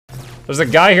There's a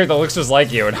guy here that looks just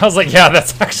like you, and I was like, yeah,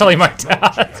 that's actually my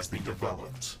dad. Has been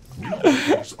developed. New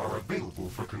buildings are available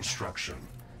for construction.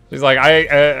 He's like,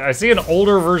 I see an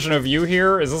older version of you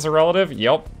here. Is this a relative?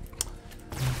 Yep.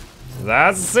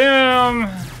 That's him.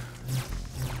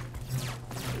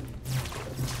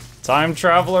 Time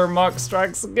traveler Muck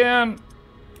strikes again.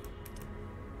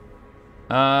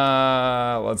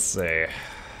 Let's see.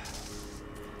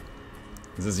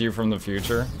 Is this you from the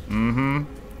future? Mm-hmm.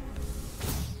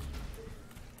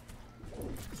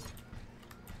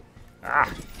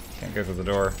 Ah, can't go through the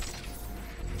door.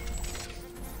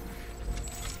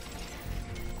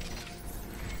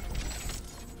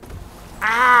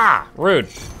 Ah, rude.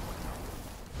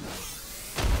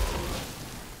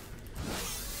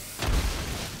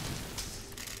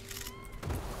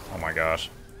 Oh my gosh.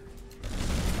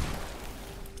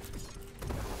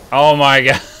 Oh my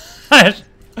gosh.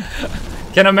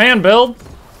 Can a man build?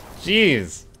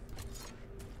 Jeez.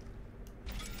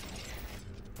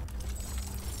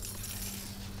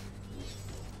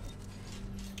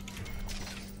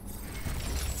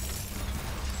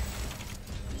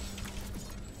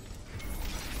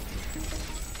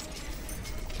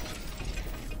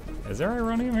 Is there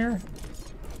ironium here?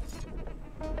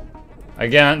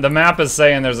 Again, the map is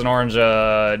saying there's an orange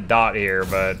dot here,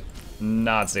 but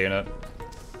not seeing it.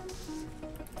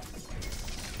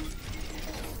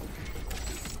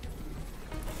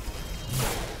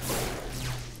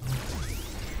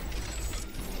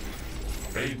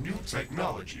 A new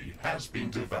technology has been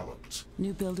developed.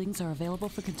 New buildings are available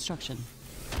for construction.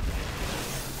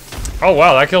 Oh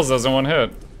wow, that kills those in one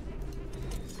hit.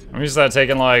 I'm used to that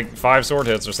taking like 5 sword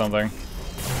hits or something.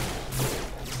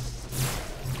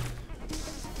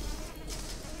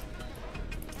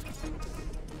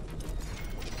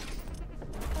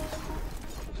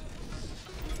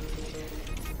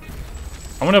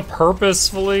 I'm gonna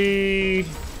purposefully...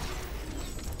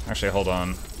 Actually, hold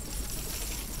on.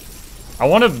 I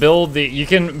want to build the... You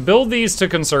can build these to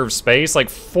conserve space. Like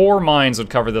 4 mines would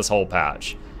cover this whole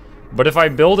patch. But if I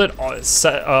build it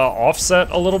offset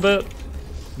a little bit,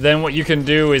 then what you can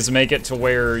do is make it to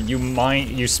where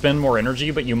you spend more energy,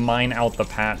 but you mine out the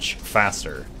patch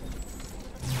faster.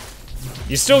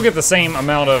 You still get the same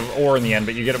amount of ore in the end,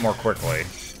 but you get it more quickly.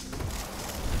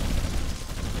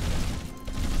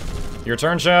 Your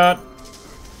turn, chat.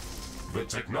 The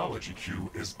technology queue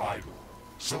is idle.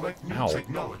 Select new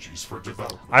technologies for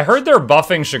development. I heard they're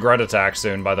buffing Shigret attack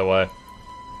soon, by the way.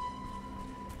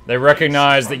 They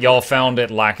recognize that y'all found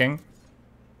it lacking,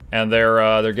 and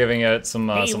they're giving it some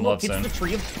love soon. It's the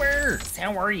Tree of Birds.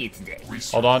 How are you today?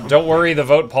 Hold on, don't worry. The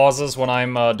vote pauses when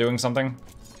I'm doing something.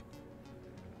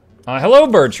 Hello,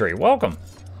 Bird Tree. Welcome.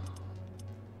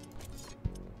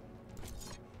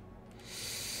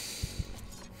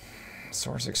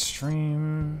 Source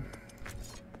Extreme.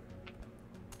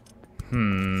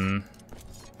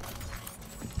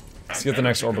 Let's get the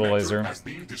next orbital laser.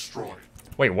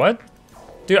 Wait, what?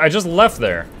 Dude, I just left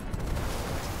there.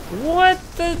 What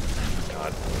the...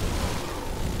 God.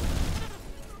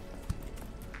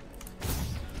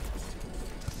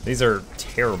 These are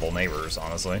terrible neighbors,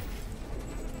 honestly.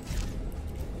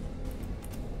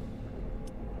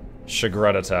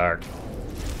 Shigret attack.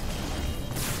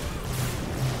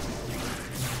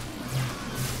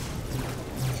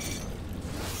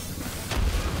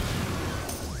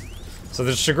 So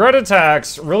the Shigret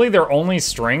attacks, really their only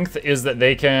strength is that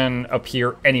they can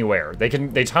appear anywhere. They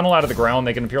tunnel out of the ground,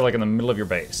 they can appear like in the middle of your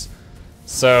base.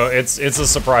 So it's a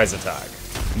surprise attack.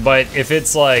 But if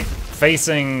it's like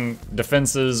facing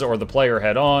defenses or the player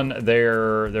head on,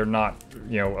 they're not,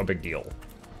 you know, a big deal.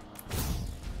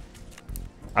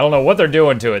 I don't know what they're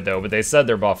doing to it though, but they said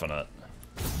they're buffing it.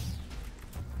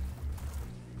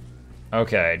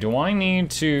 Okay, do I need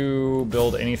to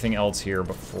build anything else here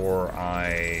before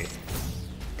I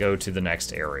go to the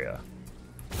next area?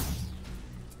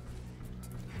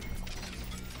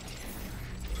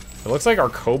 It looks like our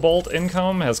cobalt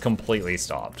income has completely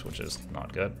stopped, which is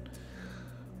not good.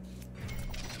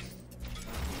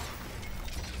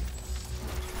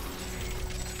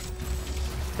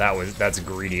 That's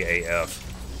greedy AF.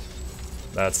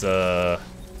 That's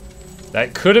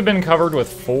that could have been covered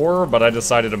with 4, but I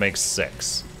decided to make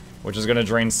 6, which is gonna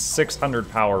drain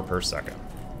 600 power per second.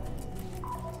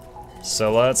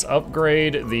 So let's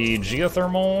upgrade the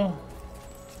geothermal.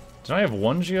 Did I have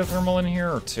 1 geothermal in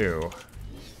here or 2?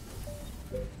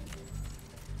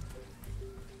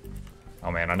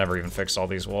 Oh man, I never even fixed all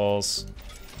these walls.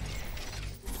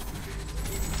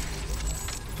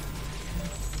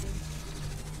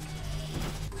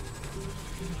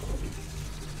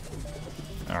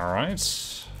 All right.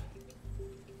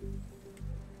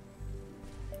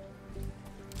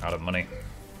 Out of money.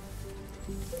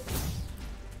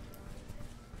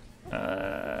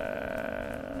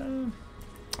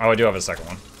 Oh, I do have a second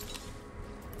one.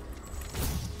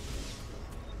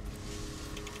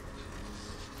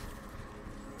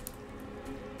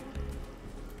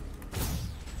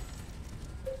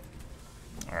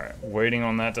 Alright, waiting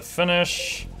on that to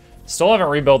finish. Still haven't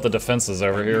rebuilt the defenses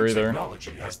over here either.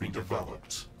 Technology has been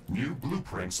developed. New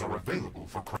blueprints are available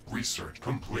for research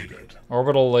completed.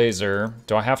 Orbital laser.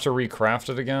 Do I have to recraft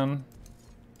it again?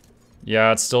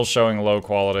 Yeah, it's still showing low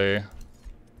quality.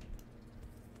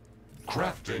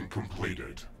 Crafting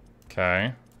completed.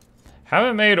 Okay.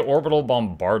 Haven't made orbital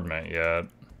bombardment yet.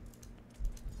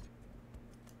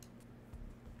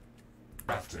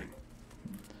 Crafting.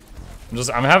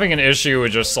 I'm having an issue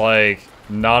with just like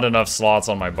not enough slots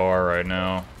on my bar right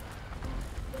now.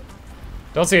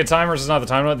 Don't see a timer, this is not the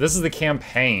time limit. This is the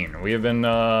campaign. We have been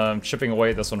chipping away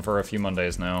at this one for a few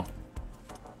Mondays now.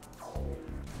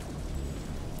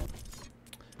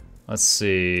 Let's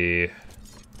see.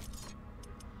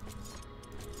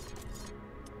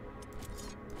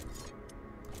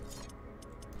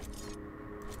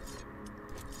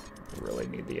 Really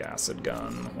need the acid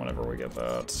gun whenever we get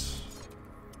that.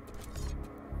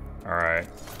 Alright.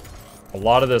 A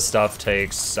lot of this stuff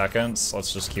takes seconds.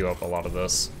 Let's just queue up a lot of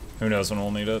this. Who knows when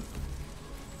we'll need it.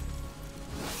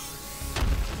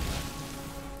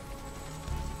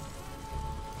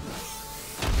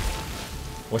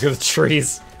 Look at the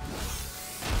trees.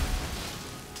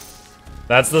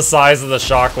 That's the size of the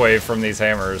shockwave from these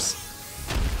hammers.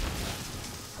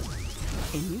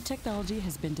 A new technology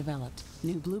has been developed.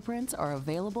 New blueprints are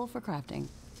available for crafting.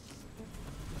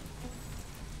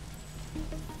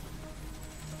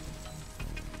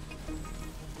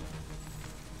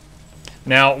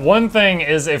 Now, one thing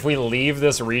is if we leave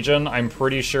this region, I'm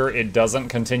pretty sure it doesn't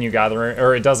continue gathering,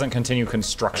 or it doesn't continue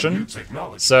construction.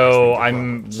 So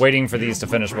I'm waiting for these to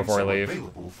finish before I leave.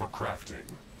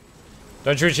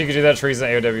 Don't you wish you could do that trees in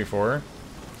AOW4?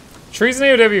 Trees in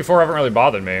AOW4 haven't really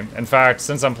bothered me. In fact,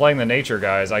 since I'm playing the nature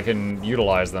guys, I can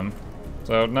utilize them.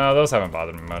 So, no, those haven't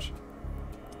bothered me much.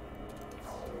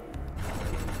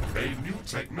 A new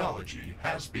technology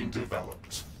has been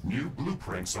developed. New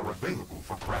blueprints are available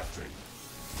for crafting.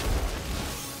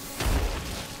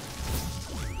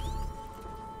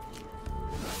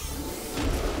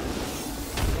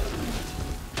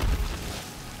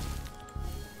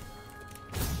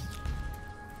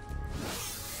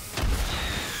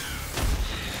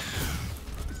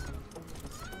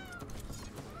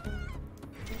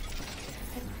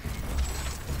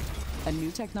 A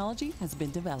new technology has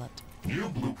been developed. New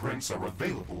blueprints are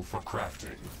available for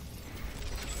crafting.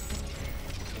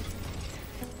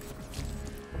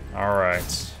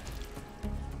 Alright.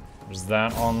 Is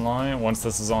that online? Once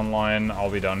this is online, I'll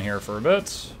be done here for a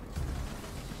bit.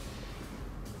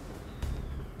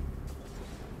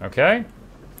 Okay.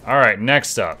 Alright,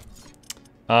 next up.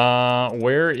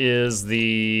 Where is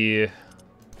the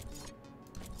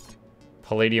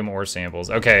palladium ore samples?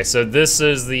 Okay, so this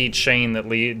is the chain that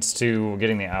leads to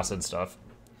getting the acid stuff.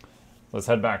 Let's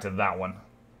head back to that one.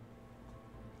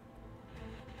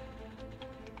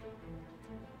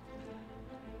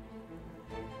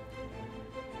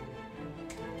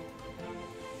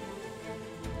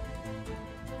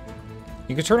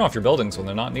 You can turn off your buildings when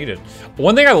they're not needed.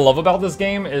 One thing I love about this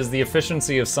game is the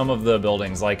efficiency of some of the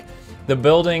buildings. Like the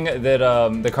building that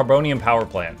the carbonium power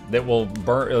plant that will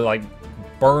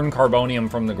burn carbonium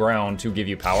from the ground to give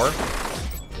you power.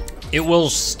 It will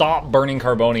stop burning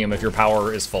carbonium if your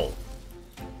power is full.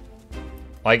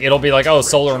 Like it'll be like, oh,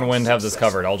 solar and wind have this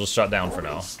covered. I'll just shut down for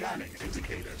now. Scanning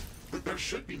indicated that there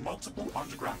should be multiple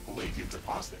underground palladium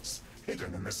deposits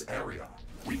hidden in this area.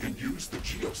 We can use the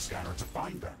geoscanner to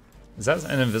find them. Is that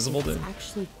an invisible dude? It's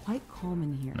actually quite calm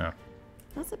in here. No.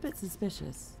 That's a bit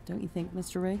suspicious, don't you think,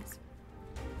 Mr. Riggs?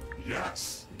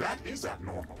 Yes, that is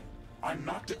abnormal. I'm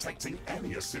not detecting any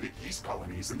acidic yeast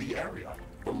colonies in the area.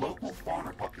 The local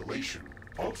fauna population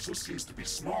also seems to be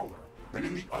smaller than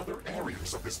in the other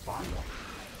areas of this biome.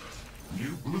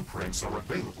 New blueprints are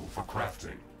available for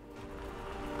crafting.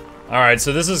 Alright,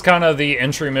 so this is kind of the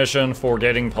entry mission for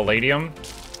getting palladium.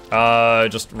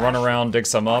 Just run around, dig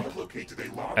some up,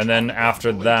 and then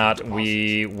after that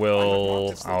we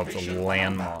will... Oh, the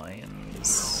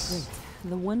landmines. Great.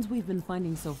 The ones we've been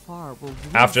finding so far will...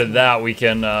 After that we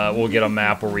can, we'll get a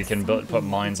map where we can put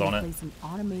mines on it. Place an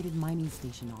automated mining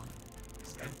station on.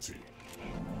 It's empty.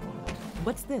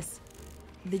 What's this?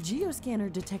 The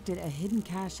geoscanner detected a hidden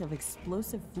cache of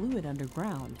explosive fluid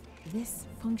underground. This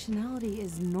functionality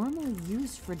is normally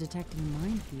used for detecting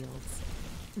minefields.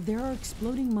 There are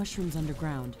exploding mushrooms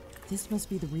underground. This must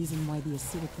be the reason why the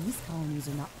acidic yeast colonies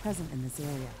are not present in this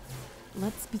area.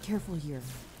 Let's be careful here.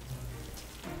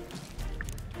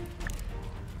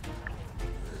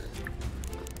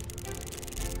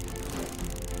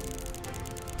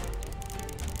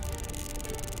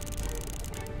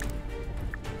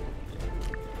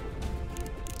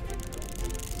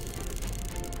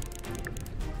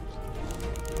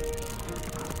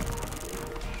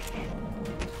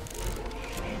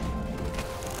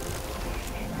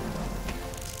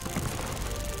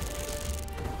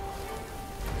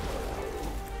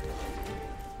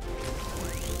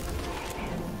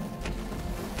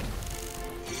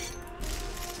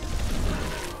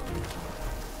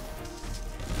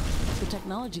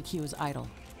 Technology queue is idle.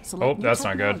 Select new that's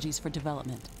not good. technologies for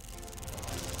development.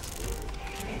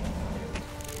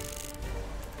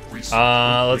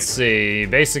 Let's see.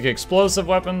 Basic explosive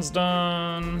weapons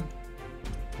done.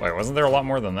 Wait, wasn't there a lot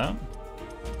more than that?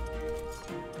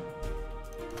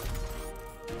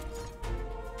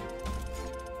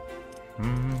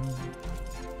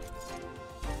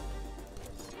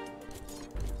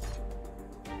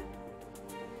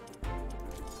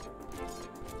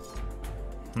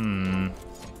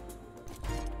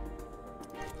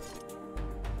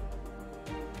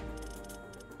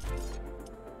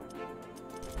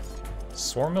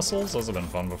 Swarm missiles? Those have been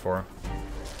fun before.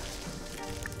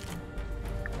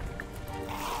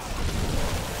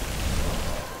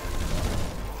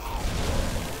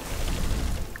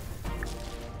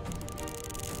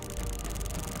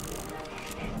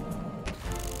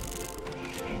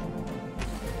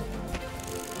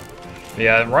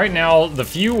 Yeah, right now, the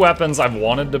few weapons I've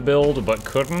wanted to build but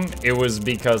couldn't, it was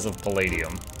because of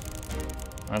palladium.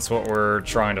 That's what we're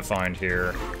trying to find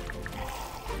here.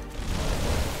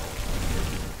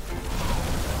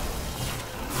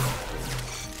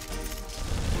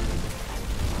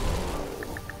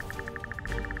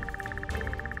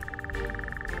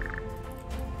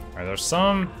 Alright, there's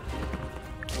some.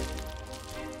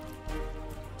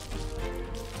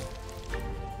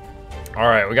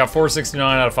 Alright, we got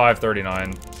 469 out of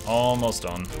 539. Almost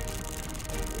done.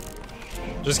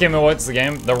 Just give me what's the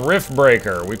game? The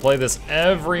Riftbreaker. We play this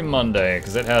every Monday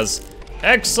because it has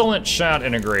excellent chat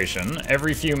integration.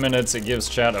 Every few minutes it gives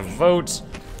chat a vote,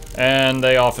 and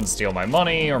they often steal my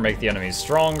money or make the enemies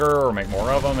stronger or make more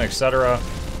of them, etc.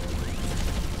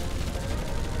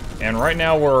 And right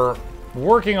now we're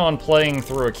working on playing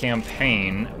through a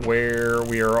campaign where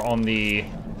we are on the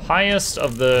highest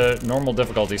of the normal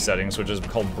difficulty settings, which is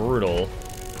called Brutal,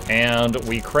 and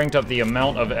we cranked up the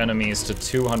amount of enemies to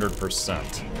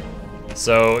 200%.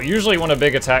 So usually when a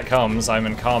big attack comes, I'm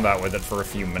in combat with it for a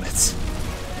few minutes.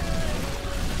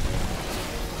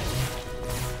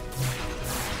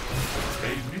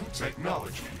 A new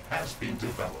technology has been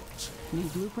developed. New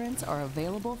blueprints are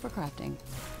available for crafting.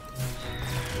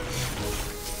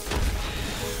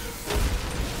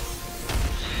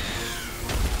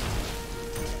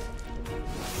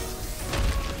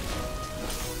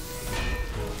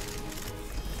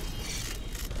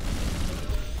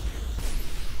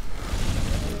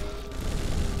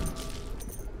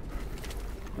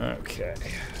 Okay.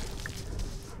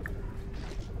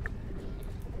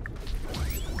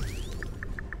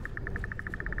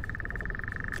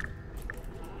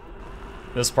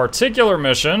 This particular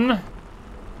mission,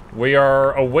 we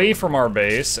are away from our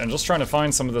base and just trying to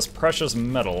find some of this precious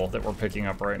metal that we're picking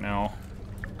up right now,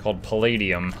 called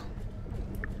palladium.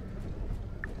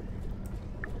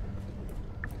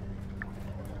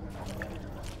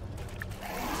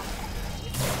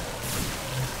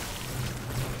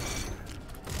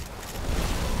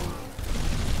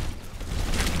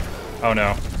 Oh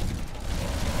no.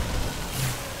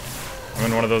 I'm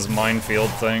in one of those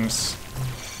minefield things.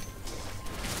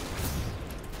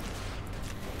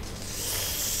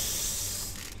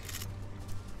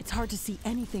 It's hard to see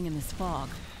anything in this fog.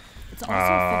 It's also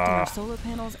affecting our solar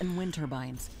panels and wind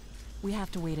turbines. We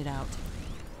have to wait it out.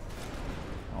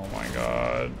 Oh my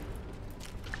god.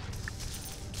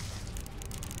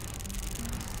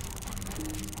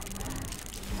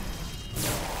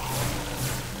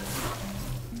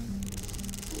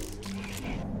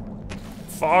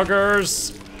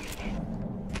 Foggers!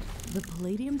 The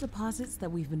palladium deposits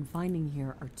that we've been finding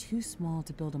here are too small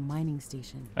to build a mining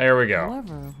station. There we go.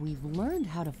 However, we've learned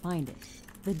how to find it.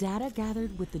 The data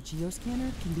gathered with the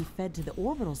geoscanner can be fed to the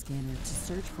orbital scanner to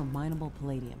search for mineable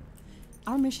palladium.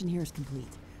 Our mission here is complete.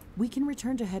 We can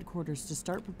return to headquarters to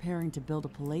start preparing to build a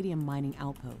palladium mining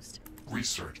outpost.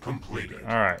 Research completed.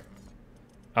 Alright.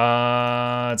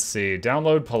 Let's see.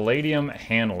 Download palladium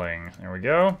handling. There we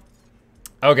go.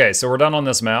 Okay, so we're done on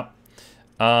this map.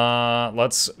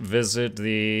 Let's visit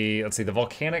the, let's see, the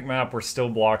volcanic map. We're still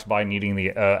blocked by needing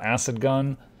the acid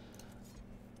gun.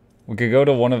 We could go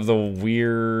to one of the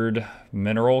weird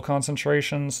mineral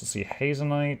concentrations. Let's see,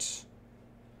 hazenite.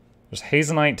 There's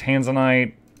hazenite,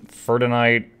 tanzanite,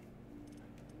 fertinite.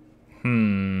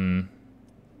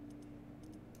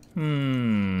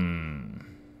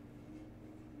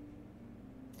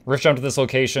 Rift jump to this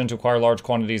location to acquire large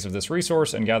quantities of this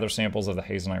resource and gather samples of the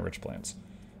hazenite-rich plants.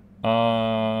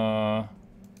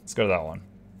 Let's go to that one.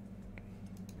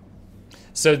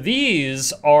 So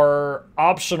these are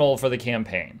optional for the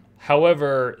campaign.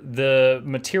 However, the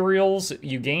materials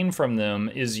you gain from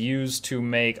them is used to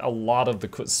make a lot of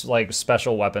the like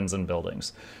special weapons and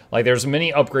buildings. Like there's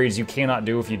many upgrades you cannot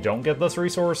do if you don't get this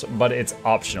resource, but it's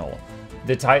optional.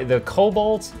 The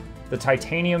cobalt, the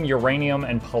titanium, uranium,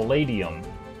 and palladium,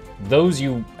 those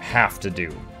you have to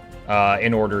do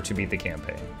in order to beat the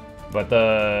campaign. But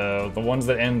the ones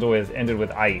that ended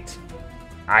with ite,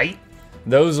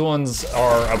 those ones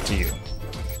are up to you.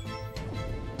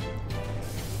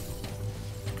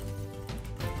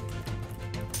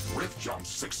 Jump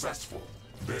successful.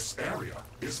 This area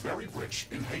is very rich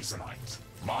in hazenite.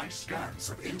 My scans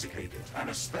have indicated an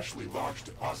especially large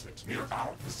deposit near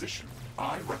our position.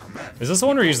 I recommend... Is this the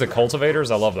one where you use the cultivators?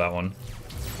 I love that one.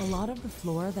 A lot of the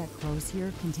flora that grows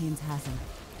here contains hazenite.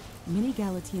 Many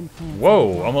Galatian plants...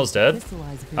 Whoa, almost dead?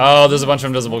 Oh, there's a bunch of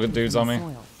invisible dudes on me.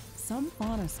 Some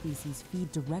fauna species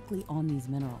feed directly on these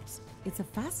minerals. It's a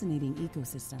fascinating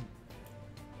ecosystem.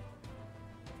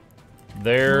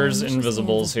 There's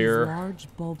invisibles here. Large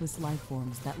bulbous life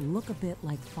forms that look a bit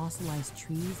like fossilized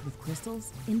trees with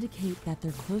crystals indicate that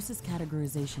their closest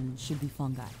categorization should be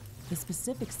fungi. The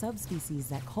specific subspecies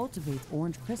that cultivates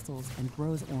orange crystals and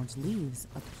grows orange leaves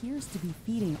appears to be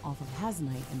feeding off of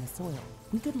hazenite in the soil.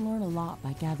 We could learn a lot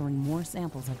by gathering more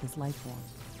samples of this life form.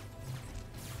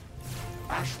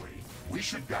 Ashley, we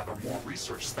should gather more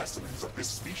research specimens of this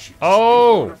species.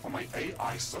 Oh! For my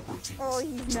AI subroutines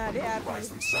he's not happy.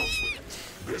 themselves with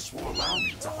it. This will allow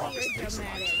me to harvest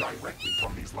hazenite directly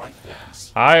from these life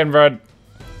forms. Hi, inbred.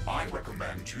 I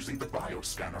recommend using the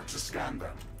bioscanner to scan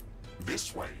them.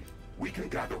 This way, we can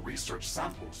gather research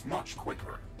samples much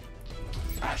quicker.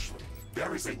 Ashley,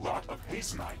 there is a lot of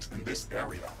hazenite in this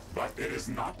area, but it is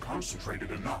not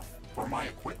concentrated enough for my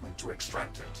equipment to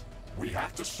extract it. We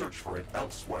have to search for it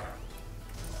elsewhere.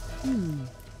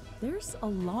 There's a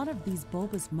lot of these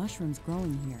bulbous mushrooms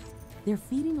growing here. They're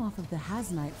feeding off of the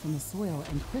hazenite from the soil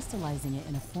and crystallizing it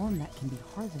in a form that can be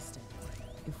harvested.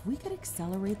 If we could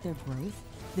accelerate their growth,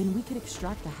 then we could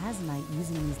extract the hazenite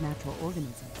using these natural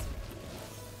organisms.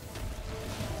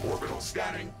 Orbital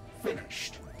scanning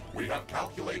finished. We have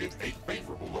calculated a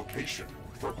favorable location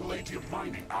for palladium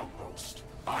mining outpost.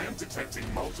 I am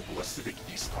detecting multiple acidic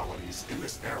yeast colonies in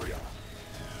this area.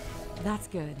 That's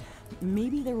good.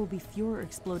 Maybe there will be fewer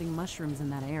exploding mushrooms in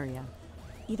that area.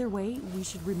 Either way, we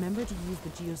should remember to use the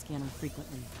geoscanner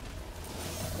frequently.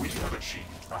 We have achieved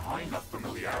a high enough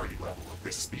familiarity level of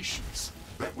this species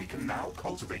that we can now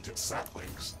cultivate its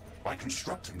saplings by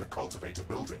constructing the cultivator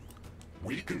building.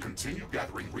 We can continue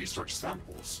gathering research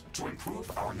samples to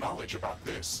improve our knowledge about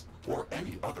this or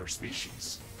any other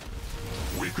species.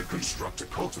 We could construct a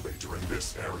cultivator in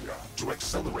this area to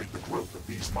accelerate the growth of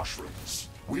these mushrooms.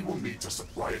 We will need to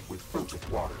supply it with filtered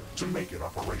water to make it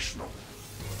operational.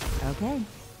 Okay,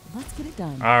 let's get it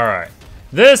done. All right.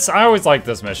 This, I always like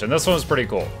this mission. This one was pretty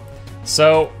cool.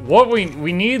 So what we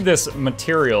need this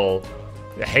material,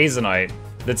 the hazenite,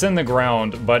 that's in the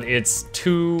ground, but it's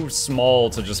too small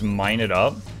to just mine it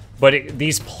up. But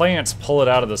these plants pull it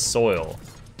out of the soil.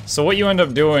 So what you end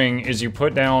up doing is you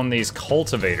put down these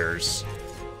cultivators,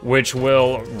 which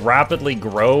will rapidly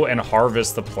grow and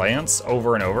harvest the plants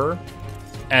over and over.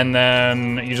 And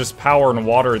then you just power and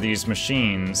water these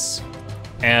machines,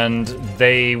 and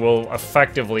they will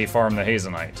effectively farm the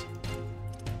hazenite.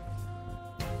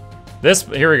 This,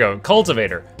 here we go,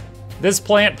 cultivator. This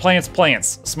plant plants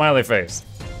plants, smiley face.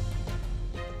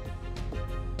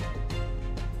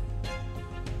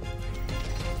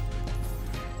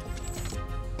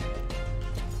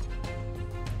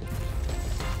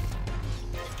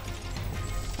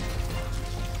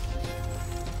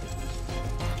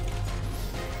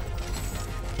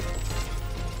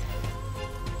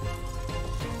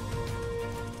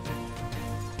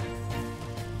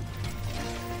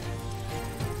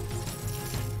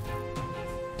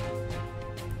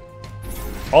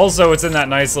 Also, it's in that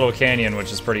nice little canyon, which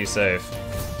is pretty safe.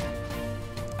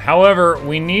 However,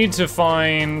 we need to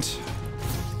find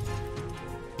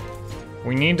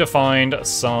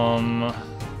some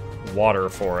water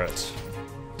for it.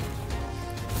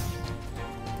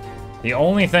 The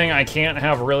only thing I can't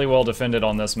have really well defended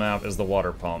on this map is the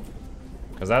water pump.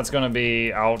 Because that's going to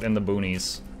be out in the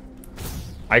boonies.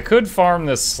 I could farm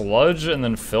this sludge and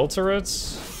then filter it.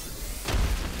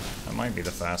 That might be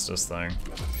the fastest thing.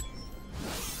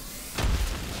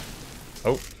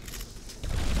 Oh.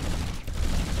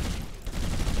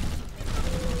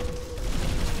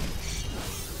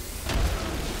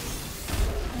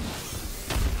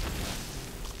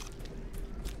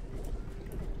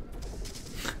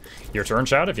 Your turn,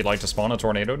 chat, if you'd like to spawn a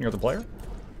tornado near the player.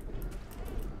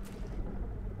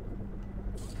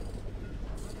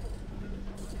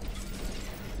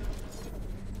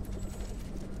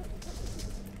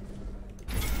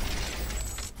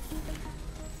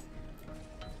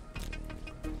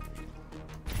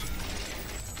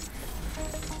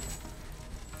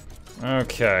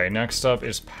 Okay, next up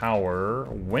is power.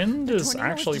 Wind is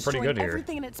actually pretty good here.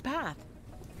 Everything in its path.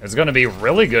 It's gonna be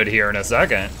really good here in a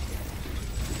second.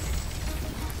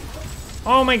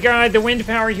 Oh my god, the wind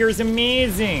power here is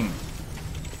amazing!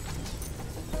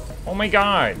 Oh my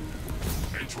god.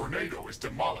 A tornado is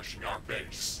demolishing our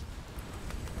base.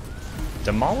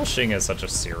 Demolishing is such a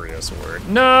serious word.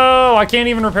 No, I can't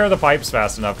even repair the pipes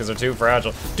fast enough because they're too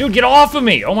fragile. Dude, get off of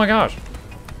me! Oh my gosh.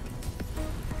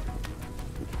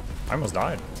 I almost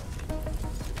died.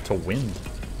 To wind.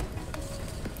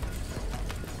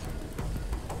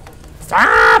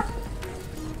 Stop!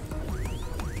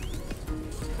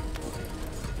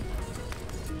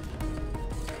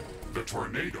 The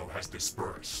tornado has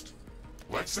dispersed.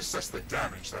 Let's assess the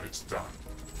damage that it's done.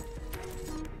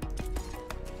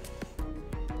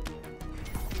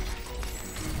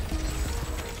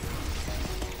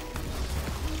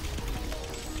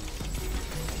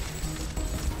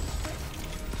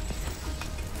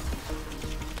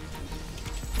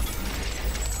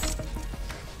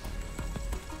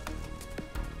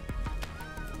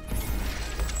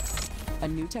 A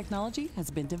new technology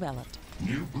has been developed.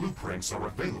 New blueprints are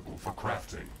available for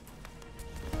crafting.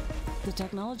 The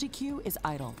technology queue is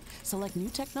idle. Select new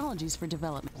technologies for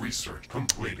development. Research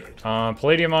completed.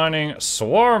 Palladium mining,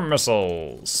 swarm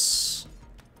missiles.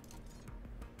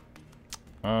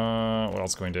 What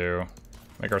else can we do?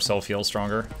 Make our self-heal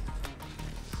stronger.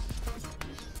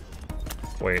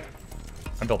 Wait,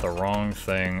 I built the wrong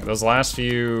thing. Those last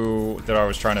few that I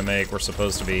was trying to make were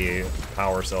supposed to be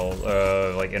power cells,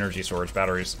 like energy storage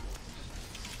batteries.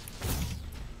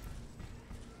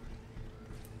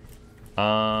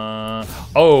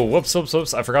 Oh, whoops.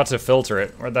 I forgot to filter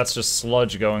it. Or that's just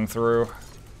sludge going through.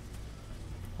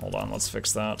 Hold on, let's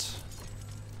fix that.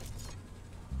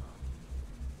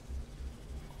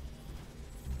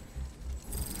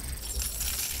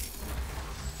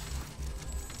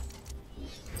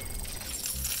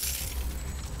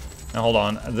 Now hold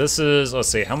on, this is, let's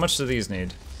see, how much do these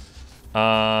need?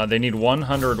 They need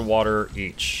 100 water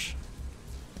each.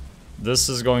 This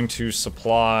is going to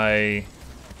supply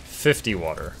 50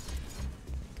 water.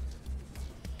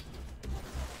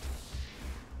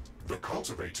 The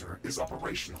cultivator is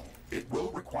operational. It will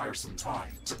require some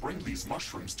time to bring these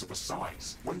mushrooms to the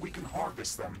size when we can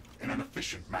harvest them in an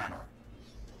efficient manner.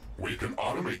 We can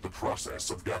automate the process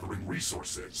of gathering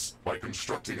resources by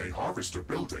constructing a harvester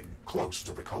building close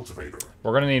to the cultivator.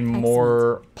 We're gonna need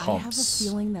more Excellent. I have a pumps.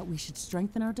 feeling that we should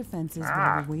strengthen our defenses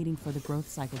while we're waiting for the growth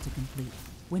cycle to complete.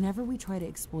 Whenever we try to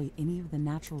exploit any of the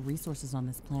natural resources on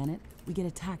this planet, we get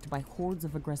attacked by hordes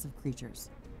of aggressive creatures.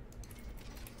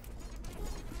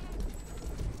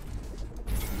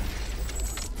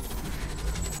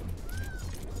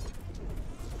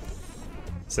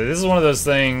 So this is one of those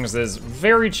things that's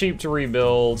very cheap to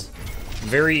rebuild,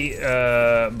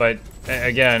 but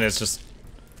again, it's just,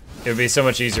 it would be so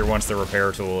much easier once the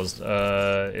repair tool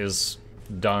is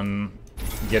done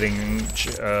getting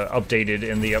updated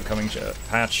in the upcoming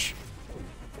patch.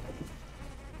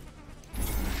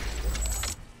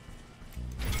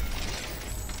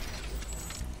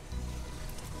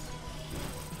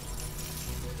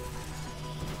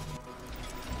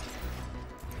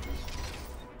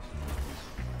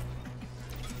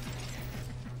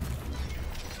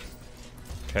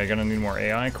 Okay, gonna need more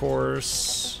AI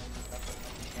cores.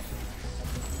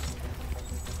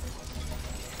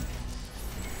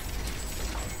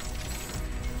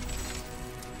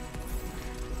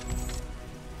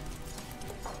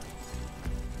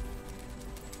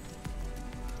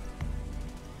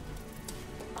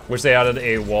 Wish they added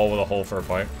a wall with a hole for a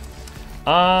pipe.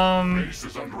 Base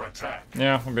is under attack.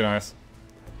 Yeah, would be nice.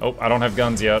 Oh, I don't have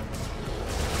guns yet.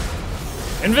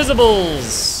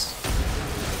 Invisibles!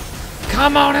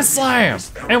 Come on and slam!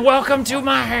 And welcome to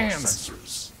my hands!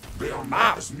 Sensors. They are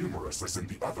not as numerous as in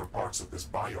the other parts of this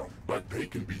biome, but they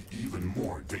can be even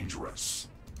more dangerous.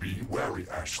 Be wary,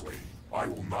 Ashley. I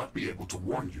will not be able to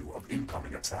warn you of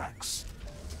incoming attacks.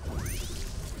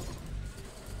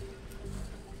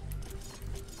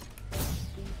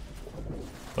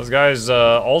 Those guys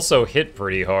also hit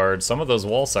pretty hard. Some of those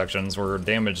wall sections were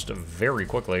damaged very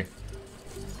quickly.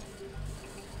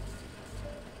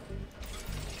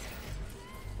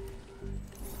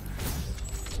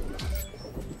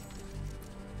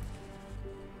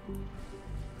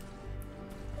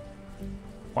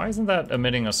 Why isn't that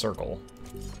emitting a circle?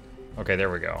 Okay,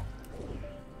 there we go.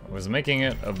 It was making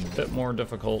it a bit more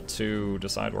difficult to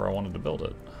decide where I wanted to build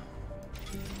it.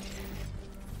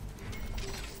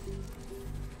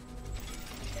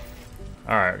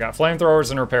 Alright, got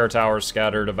flamethrowers and repair towers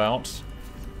scattered about.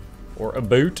 Or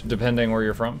about, depending where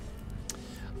you're from.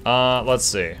 Let's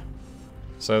see.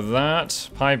 So that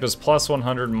pipe is plus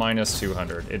 100, minus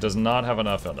 200. It does not have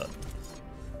enough in it.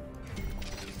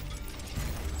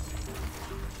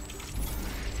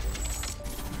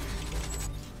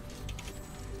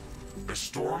 The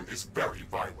storm is very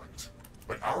violent,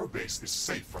 but our base is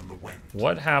safe from the wind.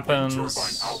 What happens? Wind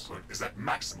turbine output is at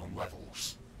maximum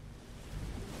levels.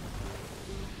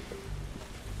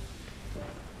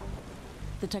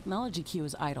 The technology queue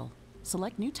is idle.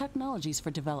 Select new technologies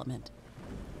for development.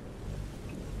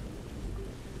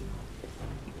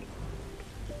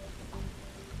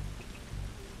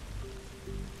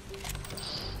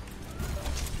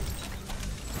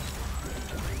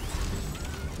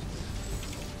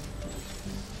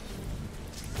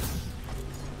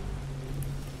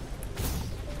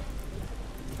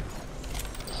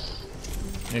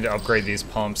 Need to upgrade these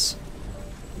pumps.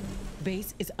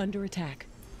 Base is under attack.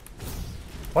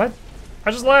 What?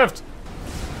 I just left!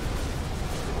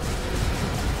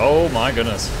 Oh my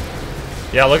goodness.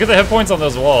 Yeah, look at the hit points on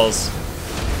those walls.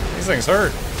 These things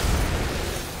hurt.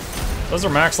 Those are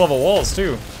max level walls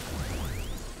too.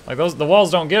 Like the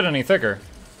walls don't get any thicker.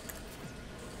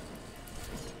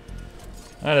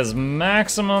 That is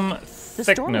maximum thickness.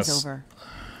 The storm is over.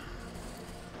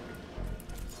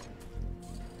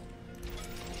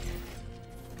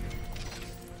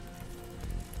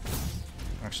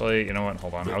 Actually, you know what?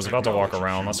 Hold on. I was about to walk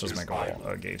around. Let's just make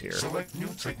a gate here. Select new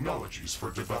technologies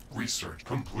for research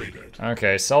completed.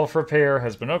 Okay, self-repair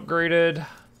has been upgraded.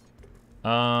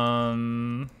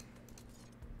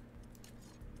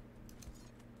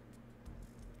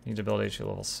 Need to build HE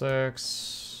level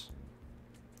 6.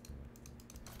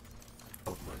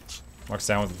 Looks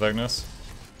down with the thickness.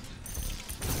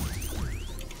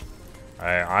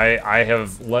 I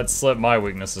have let slip my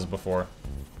weaknesses before.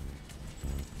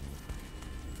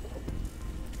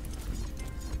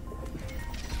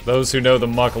 Those who know the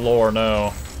Muck lore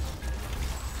know.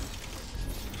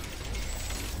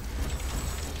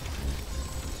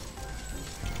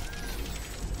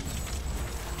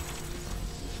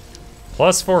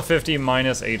 Plus 450,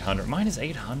 minus 800. Minus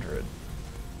 800.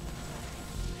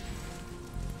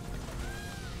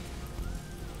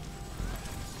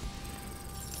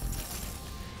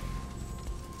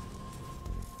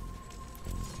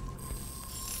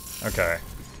 Okay.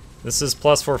 This is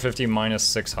plus 450, minus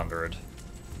 600.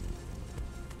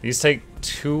 These take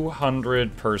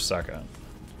 200 per second.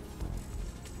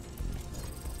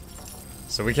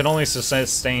 So we can only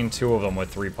sustain 2 of them with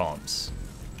 3 pumps.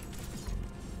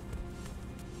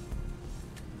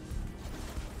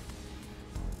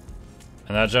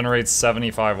 And that generates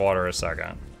 75 water a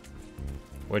second.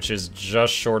 Which is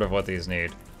just short of what these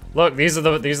need. Look, these are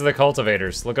the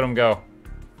cultivators. Look at them go.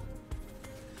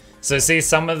 So see,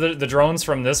 some of the drones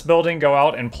from this building go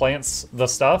out and plants the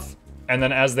stuff. And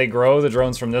then as they grow, the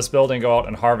drones from this building go out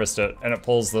and harvest it, and it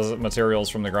pulls the materials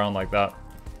from the ground like that.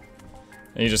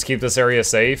 And you just keep this area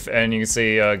safe, and you can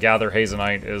see Gather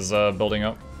Hazenite is building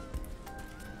up.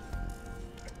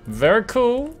 Very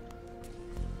cool.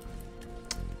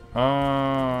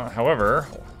 However,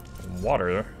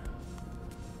 water.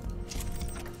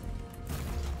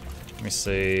 Let me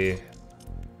see.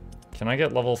 Can I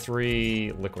get level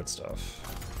 3 liquid stuff?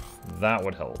 That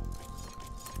would help.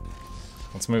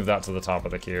 Let's move that to the top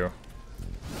of the queue.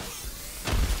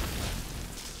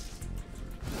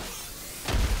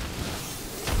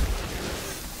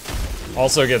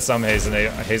 Also get some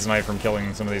Hazenite from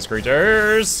killing some of these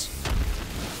creatures.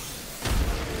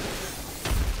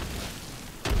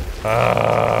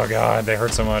 Oh god, they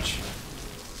hurt so much.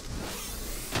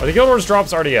 Are the Guild Wars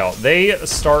drops already out? They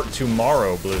start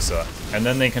tomorrow, Blusa, and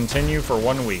then they continue for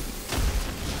 1 week.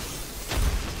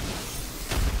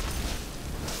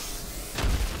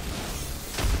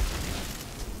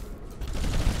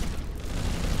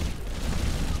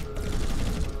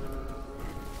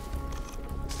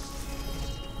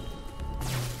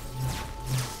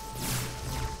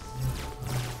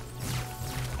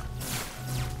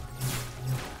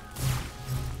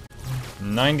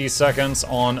 90 seconds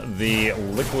on the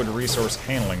liquid resource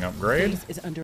handling upgrade. Base is under